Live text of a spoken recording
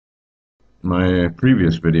My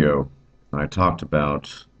previous video, I talked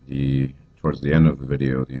about towards the end of the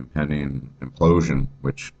video, the impending implosion,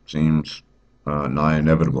 which seems nigh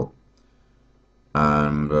inevitable.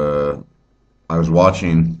 And I was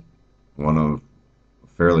watching one of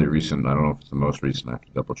fairly recent, I don't know if it's the most recent, I have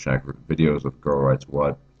to double check, videos of Girl Writes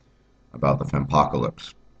What about the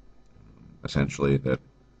fempocalypse. Essentially, that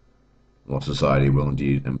well, society will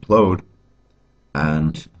indeed implode,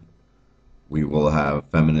 and we will have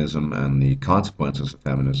feminism and the consequences of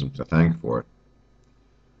feminism to thank for it.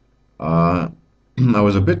 Uh, I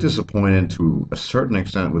was a bit disappointed to a certain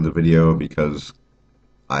extent with the video because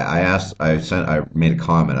I made a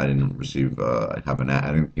comment. I didn't receive, I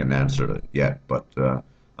didn't get an answer yet, but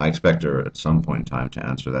I expect her at some point in time to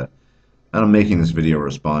answer that. And I'm making this video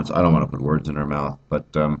response. I don't want to put words in her mouth, but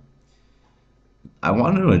I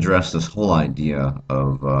wanted to address this whole idea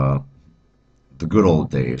of the good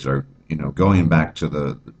old days, or going back to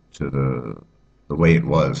the way it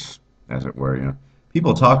was, as it were.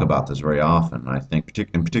 People talk about this very often. I think,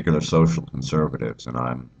 in particular, social conservatives, and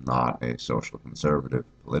I'm not a social conservative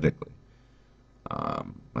politically.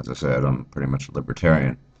 As I said, I'm pretty much a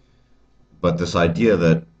libertarian. But this idea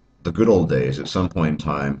that the good old days, at some point in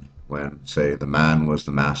time, when, say, the man was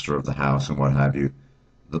the master of the house and what have you,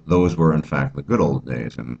 those were in fact the good old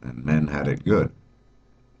days, and men had it good.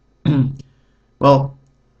 Well,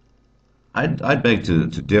 I'd beg to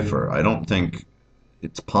differ. I don't think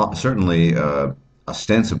certainly,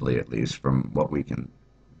 ostensibly at least, from what we can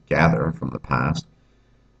gather from the past,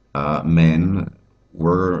 men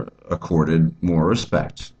were accorded more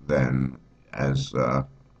respect than as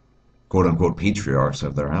quote unquote patriarchs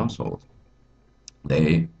of their household.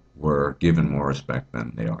 They were given more respect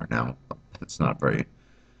than they are now. That's not very,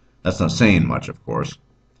 that's not saying much, of course.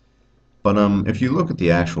 But if you look at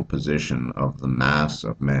the actual position of the mass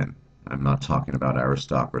of men, I'm not talking about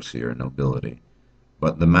aristocracy or nobility,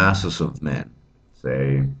 but the masses of men,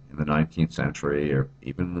 say in the 19th century or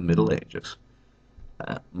even the Middle Ages,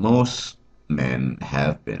 most men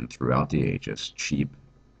have been throughout the ages cheap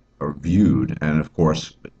or viewed, and of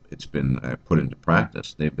course it's been put into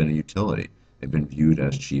practice. They've been a utility. They've been viewed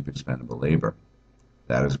as cheap, expendable labor.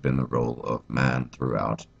 That has been the role of man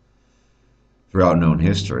throughout known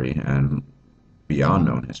history and beyond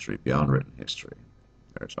known history, beyond written history.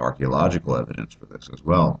 There's archaeological evidence for this as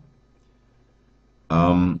well.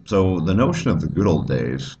 So the notion of the good old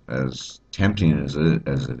days, as tempting as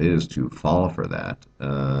it is to fall for that,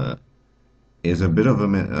 is a bit of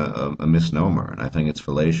a misnomer, and I think it's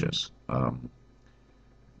fallacious.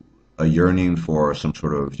 A yearning for some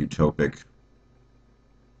sort of utopic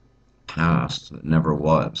past that never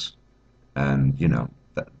was, and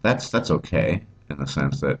that's okay in the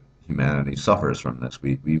sense that humanity suffers from this.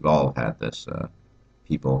 We've all had this.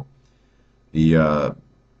 People, the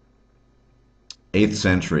 8th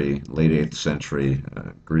century, late 8th century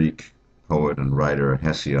Greek poet and writer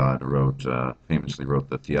Hesiod famously wrote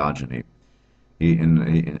the Theogony.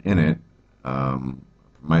 In it,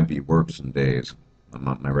 might be works and days.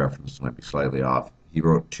 My reference might be slightly off. He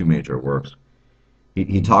wrote two major works.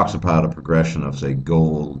 He talks about a progression of, say,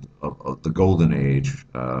 gold, of the golden age,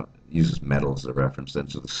 uses metals as a reference, then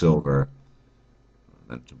to the silver,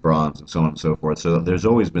 then to bronze, and so on and so forth. So there's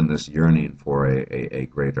always been this yearning for a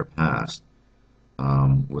greater past.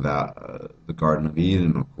 Without the Garden of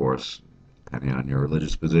Eden, of course, depending on your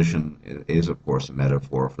religious position, is of course a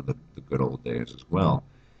metaphor for the good old days as well.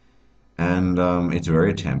 And it's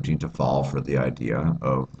very tempting to fall for the idea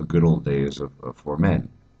of the good old days for men.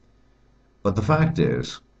 But the fact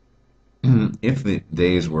is, if the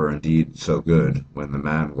days were indeed so good when the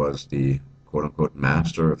man was the quote unquote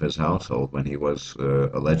master of his household, when he was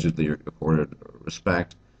allegedly accorded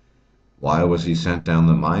respect, why was he sent down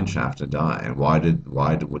the mine shaft to die? And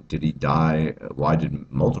did he die? Why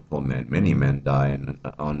did multiple men, many men, die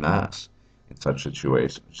en masse in such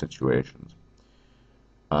situations?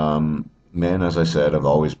 Men, as I said, have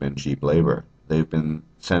always been cheap labor. They've been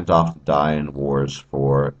sent off to die in wars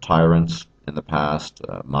for tyrants in the past,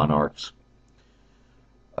 monarchs,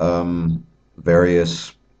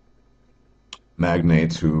 various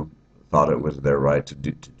magnates who thought it was their right to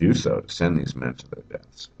do so, to send these men to their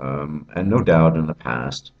deaths. And no doubt in the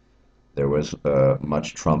past there was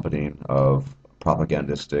much trumpeting of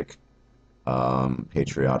propagandistic,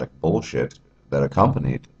 patriotic bullshit that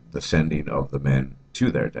accompanied the sending of the men to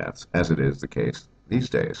their deaths, as it is the case these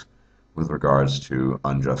days with regards to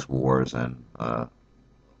unjust wars and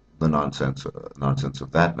the nonsense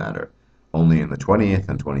of that matter. Only in the 20th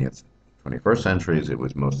and 21st centuries, it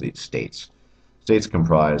was mostly states. States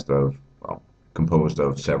composed of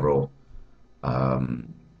several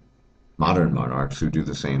modern monarchs who do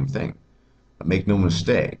the same thing. make no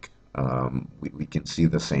mistake, we can see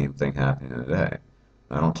the same thing happening today.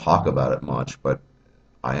 I don't talk about it much, but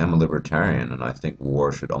I am a libertarian, and I think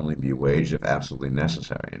war should only be waged if absolutely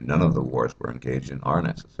necessary, and none of the wars we're engaged in are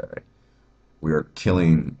necessary. We are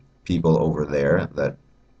killing people over there that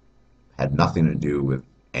had nothing to do with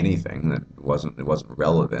anything, that it wasn't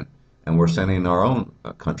relevant, and we're sending our own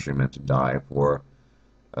countrymen to die for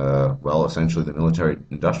well, essentially the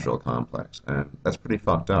military-industrial complex, and that's pretty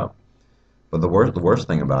fucked up. But the worst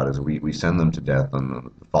thing about it is we send them to death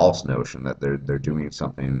on the false notion that they're doing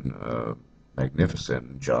something magnificent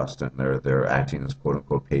and just, and they're acting as quote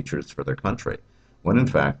unquote patriots for their country, when in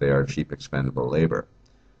fact they are cheap expendable labor.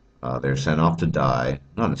 They're sent off to die,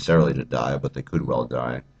 not necessarily to die, but they could well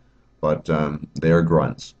die. But they are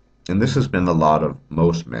grunts, and this has been the lot of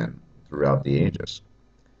most men throughout the ages.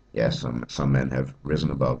 Yes, some men have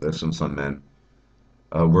risen above this, and some men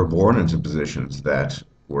were born into positions that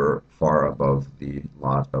were far above the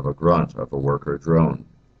lot of a grunt, of a worker drone.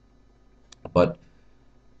 But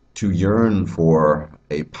to yearn for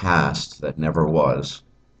a past that never was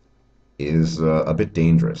is a bit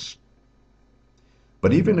dangerous.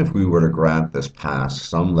 But even if we were to grant this past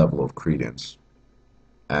some level of credence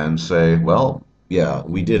and say, well, yeah,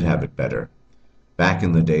 we did have it better. Back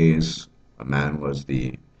in the days, a man was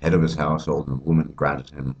the head of his household and a woman granted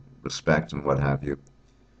him respect and what have you.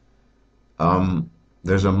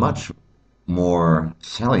 There's a much more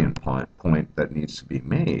salient point that needs to be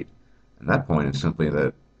made. And that point is simply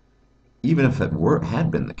that even if had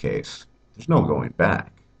been the case, there's no going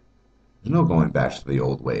back. There's no going back to the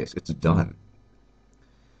old ways. It's done.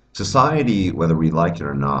 Society, whether we like it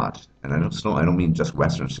or not, and I don't mean just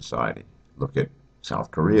Western society. Look at South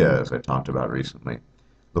Korea, as I talked about recently.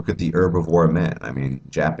 Look at the herbivore men. I mean,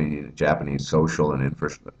 Japanese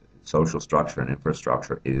social structure and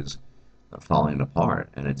infrastructure is falling apart,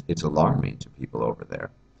 and it's alarming to people over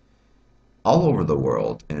there. All over the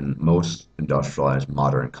world, in most industrialized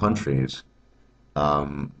modern countries,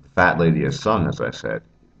 the fat lady has sung, as I said.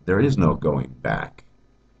 There is no going back.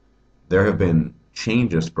 There have been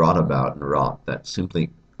changes brought about in Iraq that simply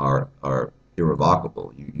are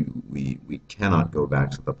irrevocable. We cannot go back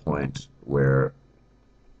to the point where,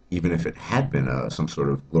 even if it had been some sort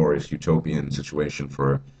of glorious utopian situation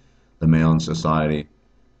for the male in society,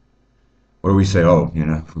 where we say, oh,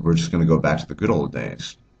 we're just going to go back to the good old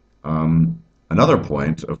days. Another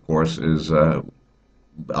point, of course, is I'm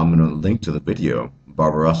going to link to the video,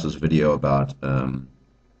 Barbarossa's video about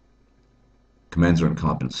commensurate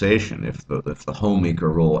compensation. If the homemaker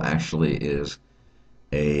role actually is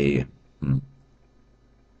a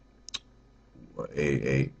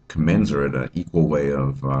a commensurate, an equal way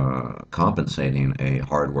of compensating a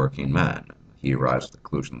hardworking man, he arrives at the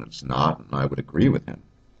conclusion that it's not, and I would agree with him.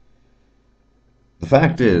 The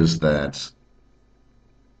fact is that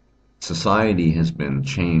society has been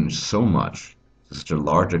changed so much, to such a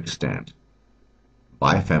large extent,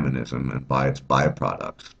 by feminism and by its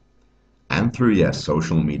byproducts, and through, yes,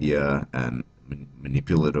 social media and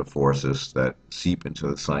manipulative forces that seep into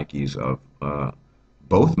the psyches of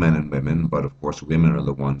both men and women, but of course women are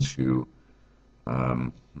the ones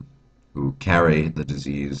um, who carry the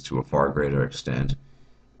disease to a far greater extent,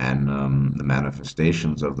 and the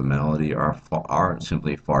manifestations of the malady are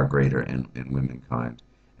simply far greater in womankind,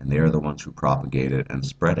 and they are the ones who propagate it and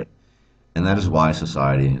spread it. And that is why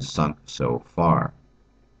society has sunk so far.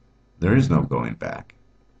 There is no going back.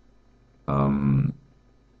 Um,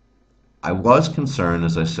 I was concerned,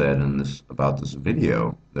 as I said in this about this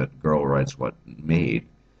video that Girl Writes What made,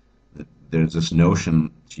 that there's this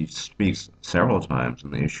notion, she speaks several times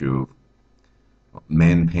on the issue of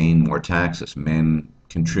men paying more taxes, men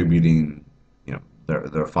contributing,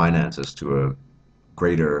 their finances to a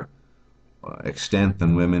greater extent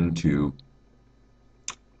than women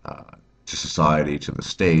uh, to society, to the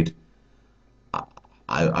state.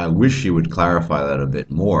 I wish she would clarify that a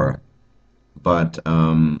bit more, but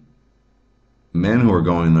men who are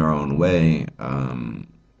going their own way,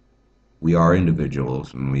 we are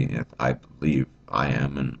individuals, and I believe I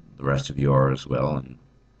am, and the rest of you are as well, and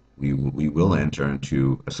we will enter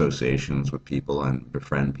into associations with people and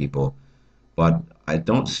befriend people, but I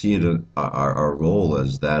don't see our role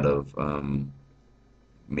as that of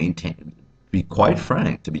maintain, to be quite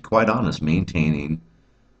frank, to be quite honest, maintaining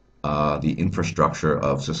the infrastructure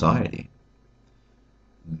of society.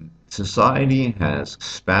 Society has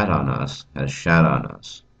spat on us, has shat on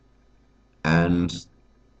us, and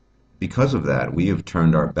because of that, we have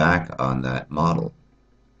turned our back on that model.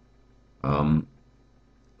 Um,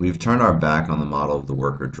 we've turned our back on the model of the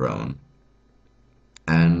worker drone,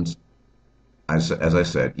 and as I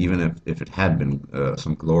said, even if it had been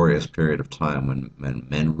some glorious period of time when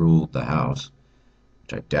men ruled the house,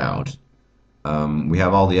 which I doubt, we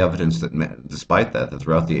have all the evidence that men, despite that, that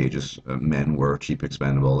throughout the ages, men were cheap,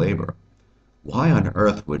 expendable labor. Why on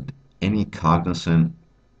earth would any cognizant,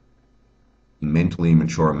 mentally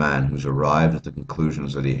mature man who's arrived at the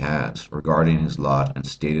conclusions that he has regarding his lot and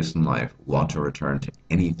status in life want to return to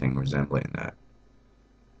anything resembling that?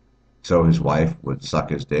 So his wife would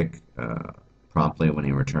suck his dick promptly when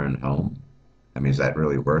he returned home. I mean, is that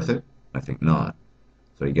really worth it? I think not.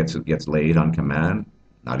 So he gets laid on command.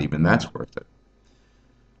 Not even that's worth it.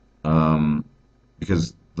 Um,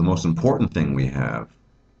 because the most important thing we have,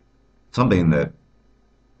 something that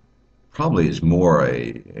probably is more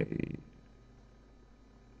a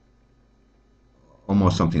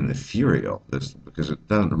almost something ethereal, this because it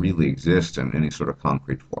doesn't really exist in any sort of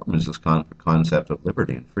concrete form, is this concept of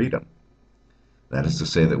liberty and freedom. That is to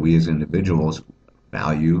say that we as individuals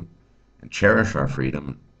value and cherish our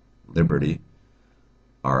freedom, liberty,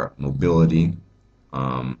 our mobility,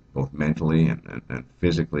 both mentally and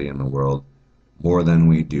physically in the world, more than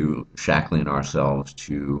we do shackling ourselves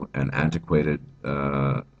to an antiquated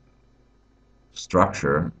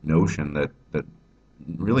structure, notion that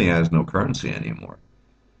really has no currency anymore.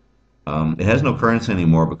 It has no currency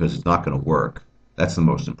anymore because it's not going to work. That's the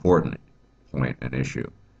most important point and issue.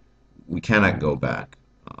 We cannot go back.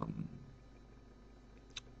 Um,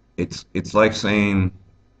 it's like saying,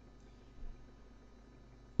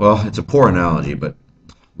 well, it's a poor analogy, but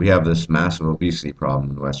we have this massive obesity problem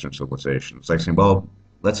in Western civilization. It's like saying, well,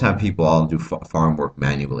 let's have people all do farm work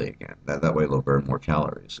manually again. That way they'll burn more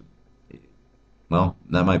calories. Well,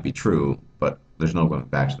 that might be true, but there's no going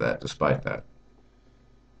back to that despite that.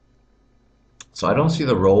 So I don't see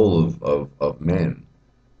the role of men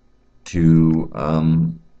to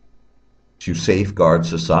to safeguard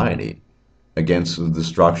society against the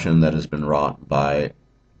destruction that has been wrought by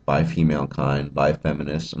female kind, by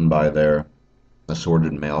feminists, and by their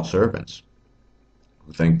assorted male servants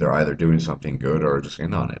who think they're either doing something good or just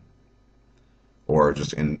in on it, or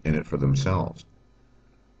just in it for themselves.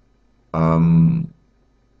 Um,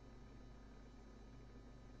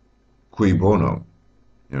 Cui bono,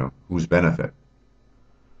 whose benefit?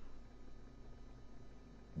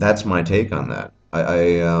 That's my take on that.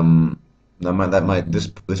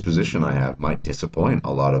 This position I have might disappoint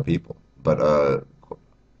a lot of people, but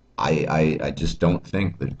I just don't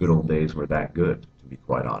think the good old days were that good, to be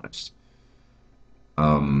quite honest.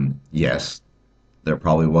 Yes, there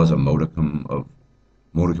probably was a modicum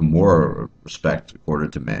more respect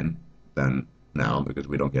accorded to men than now because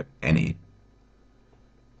we don't get any.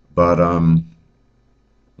 But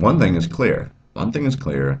one thing is clear. One thing is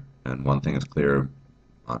clear, and one thing is clear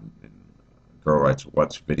on in Girl Writes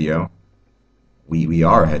What's video. We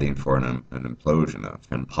are heading for an implosion,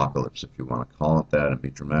 an apocalypse, if you want to call it that, and be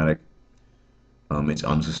dramatic. It's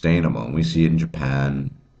unsustainable, and we see it in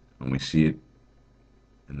Japan, and we see it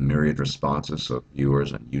in the myriad responses of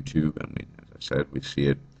viewers on YouTube, and as I said, we see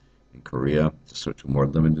it in Korea to a more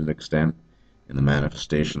limited extent in the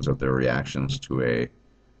manifestations of their reactions to a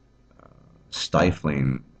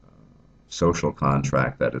stifling social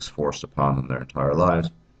contract that is forced upon them their entire lives.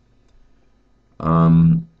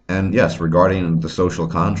 And yes, regarding the social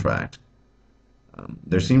contract,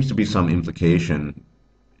 there seems to be some implication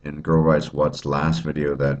in Girl Writes What's last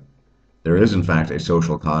video that there is in fact a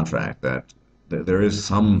social contract, that there is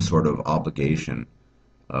some sort of obligation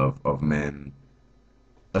of men,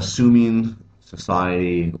 assuming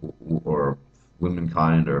society or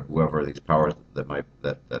womankind or whoever these powers that might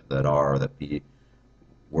that are that be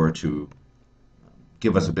were to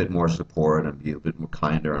give us a bit more support and be a bit more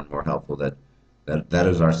kinder and more helpful, that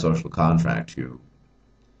is our social contract, to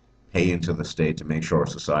pay into the state to make sure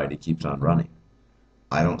society keeps on running.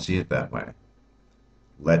 I don't see it that way.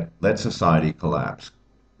 Let society collapse.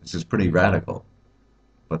 This is pretty radical,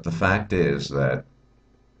 but the fact is that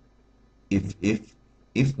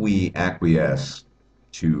if we acquiesce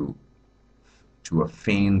to to a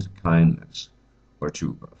feigned kindness or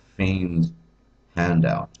to a feigned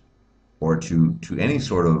handout or to any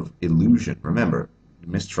sort of illusion. Remember,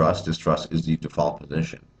 distrust is the default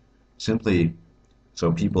position. Simply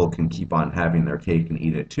so people can keep on having their cake and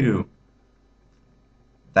eat it too,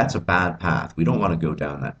 that's a bad path. We don't want to go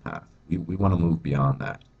down that path. We want to move beyond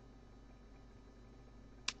that.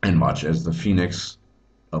 And much as the phoenix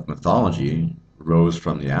of mythology rose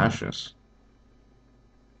from the ashes,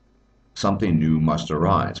 something new must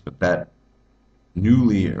arise. But that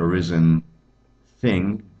newly arisen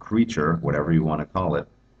thing, creature, whatever you want to call it,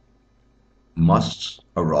 must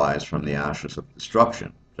arise from the ashes of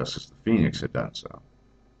destruction, just as the phoenix had done so.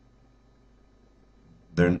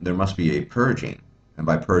 there must be a purging, and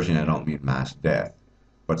by purging I don't mean mass death,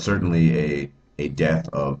 but certainly a death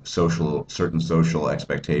of certain social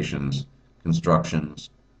expectations, constructions,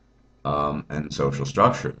 and social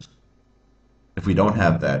structures. If we don't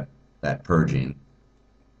have that purging,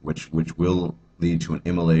 which will lead to an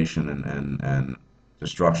immolation and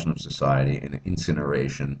destruction of society and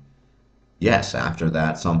incineration, yes, after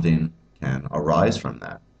that something can arise from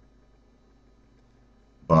that.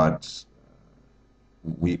 But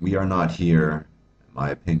we are not here, in my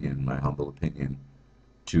opinion, my humble opinion,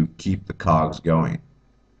 to keep the cogs going.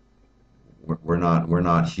 We're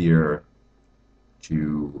not here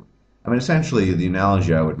to. I mean, essentially, the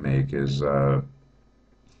analogy I would make is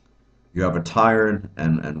you have a tired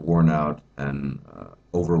and worn out and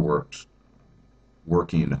overworked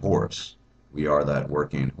working horse. We are that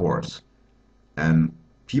working horse. And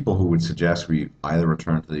people who would suggest we either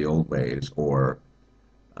return to the old ways or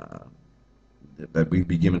uh, that we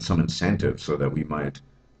be given some incentive so that we might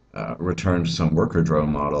return to some worker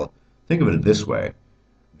drone model. Think of it this way: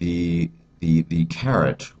 the the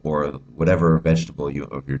carrot or whatever vegetable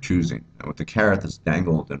of your choosing, and with the carrot that's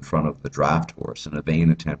dangled in front of the draft horse in a vain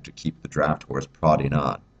attempt to keep the draft horse prodding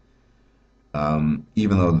on.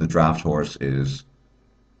 Even though the draft horse is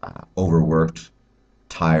overworked,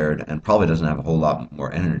 tired, and probably doesn't have a whole lot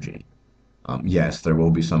more energy. Yes, there will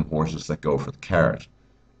be some horses that go for the carrot,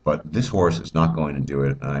 but this horse is not going to do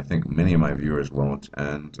it, and I think many of my viewers won't,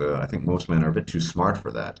 and I think most men are a bit too smart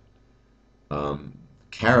for that.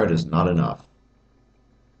 Carrot is not enough.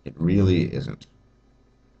 It really isn't.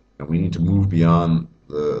 And we need to move beyond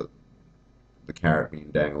the carrot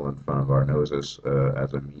being dangled in front of our noses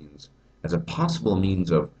as a means, as a possible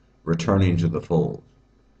means of returning to the fold.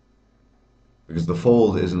 Because the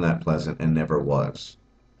fold isn't that pleasant and never was.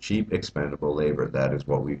 Cheap, expendable labor, that is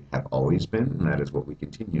what we have always been, and that is what we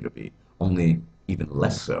continue to be, only even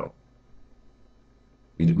less so.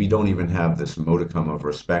 We don't even have this modicum of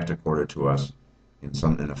respect accorded to us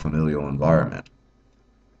in a familial environment.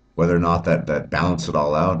 Whether or not that balanced it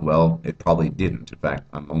all out, well, it probably didn't. In fact,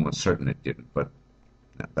 I'm almost certain it didn't, but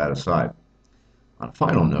that aside. On a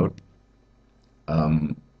final note,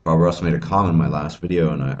 Barbara also made a comment in my last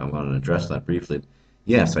video, and I want to address that briefly.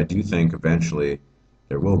 Yes, I do think eventually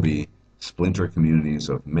there will be splinter communities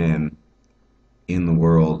of men in the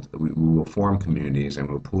world. We will form communities and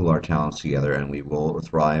we'll pool our talents together and we will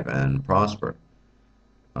thrive and prosper.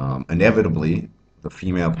 Inevitably, the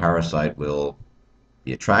female parasite will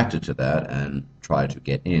be attracted to that and try to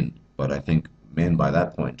get in. But I think men by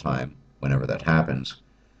that point in time, whenever that happens,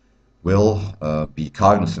 will be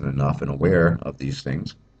cognizant enough and aware of these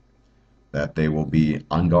things that they will be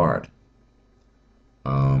on guard.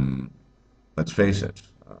 Um, let's face it,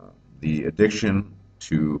 the addiction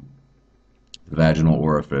to the vaginal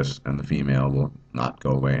orifice and the female will not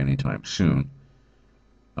go away anytime soon.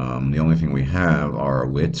 The only thing we have are our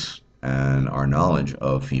wits and our knowledge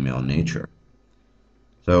of female nature.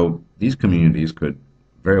 So these communities could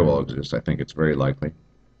very well exist. I think it's very likely.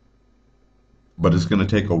 But it's going to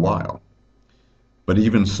take a while. But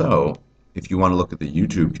even so, if you want to look at the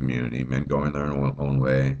YouTube community, men going their own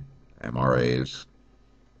way, MRAs,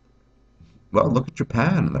 well, look at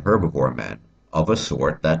Japan and the herbivore men. Of a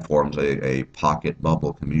sort, that forms a pocket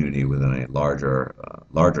bubble community within a larger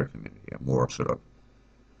community, a more sort of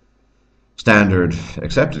standard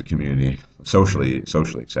accepted community, socially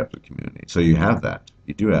accepted community. So you have that.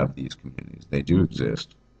 You do have these communities. They do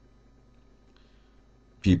exist.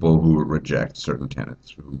 People who reject certain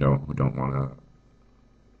tenets, who don't want to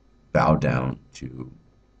bow down to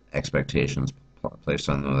expectations placed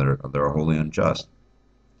on them that are wholly unjust.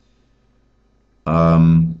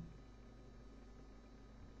 Um,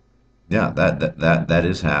 yeah, that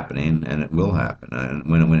is happening, and it will happen. And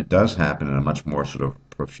when it does happen in a much more sort of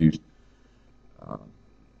profuse, uh,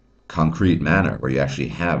 concrete manner, where you actually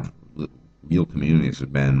have real communities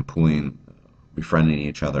of men pooling, befriending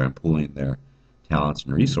each other, and pooling their talents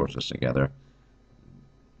and resources together.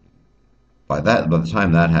 By the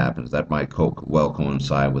time that happens, that might well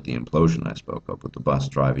coincide with the implosion I spoke of, with the bus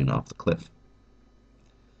driving off the cliff.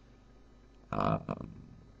 Uh,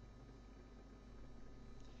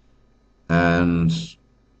 and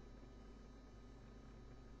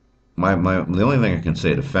the only thing I can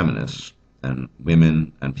say to feminists and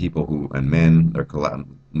women and people who and men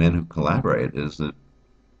men who collaborate is that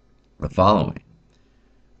the following: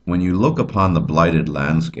 when you look upon the blighted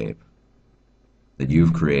landscape that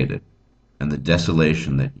you've created and the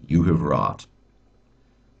desolation that you have wrought,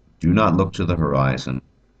 do not look to the horizon,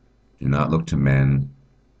 do not look to men,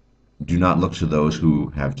 do not look to those who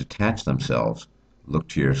have detached themselves, look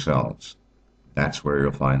to yourselves. That's where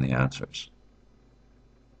you'll find the answers.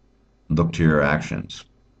 Look to your actions.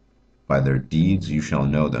 By their deeds you shall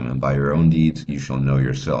know them, and by your own deeds you shall know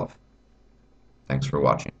yourself. Thanks for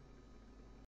watching.